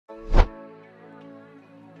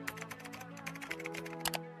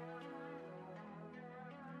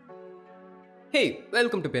Hey,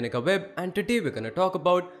 welcome to Pinnacle Web, and today we're gonna talk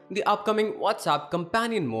about the upcoming WhatsApp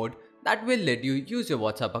companion mode that will let you use your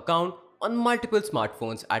WhatsApp account on multiple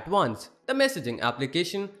smartphones at once. The messaging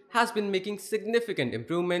application has been making significant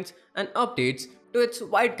improvements and updates to its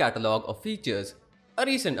wide catalog of features. A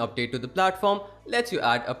recent update to the platform lets you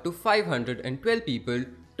add up to 512 people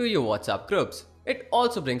to your WhatsApp groups. It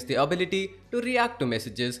also brings the ability to react to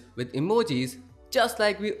messages with emojis just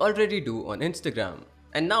like we already do on Instagram.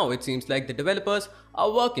 And now it seems like the developers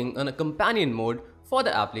are working on a companion mode for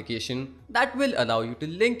the application that will allow you to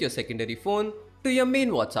link your secondary phone to your main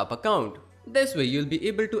WhatsApp account. This way you'll be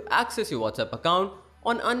able to access your WhatsApp account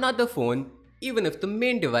on another phone even if the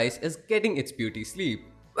main device is getting its beauty sleep.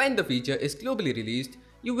 When the feature is globally released,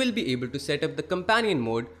 you will be able to set up the companion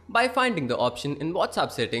mode by finding the option in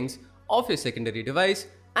WhatsApp settings of your secondary device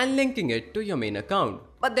and linking it to your main account.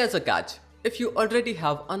 But there's a catch. If you already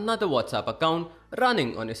have another WhatsApp account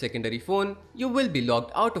running on your secondary phone, you will be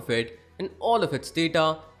logged out of it and all of its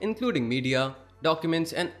data, including media,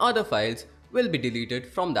 documents and other files will be deleted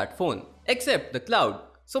from that phone, except the cloud.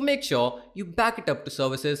 So make sure you back it up to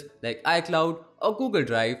services like iCloud or Google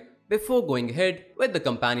Drive before going ahead with the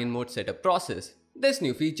companion mode setup process. This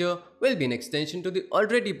new feature will be an extension to the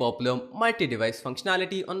already popular multi-device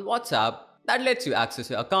functionality on WhatsApp that lets you access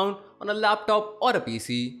your account on a laptop or a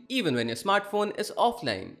PC even when your smartphone is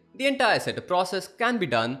offline. The entire setup process can be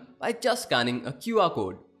done by just scanning a QR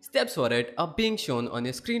code. Steps for it are being shown on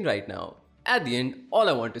your screen right now. At the end, all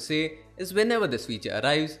I want to say is whenever this feature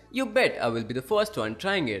arrives, you bet I will be the first one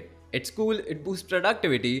trying it. It's cool, it boosts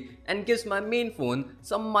productivity and gives my main phone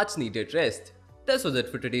some much needed rest. This was it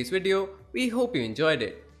for today's video. We hope you enjoyed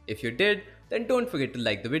it. If you did, then don't forget to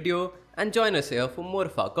like the video and join us here for more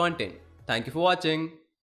of our content. Thank you for watching.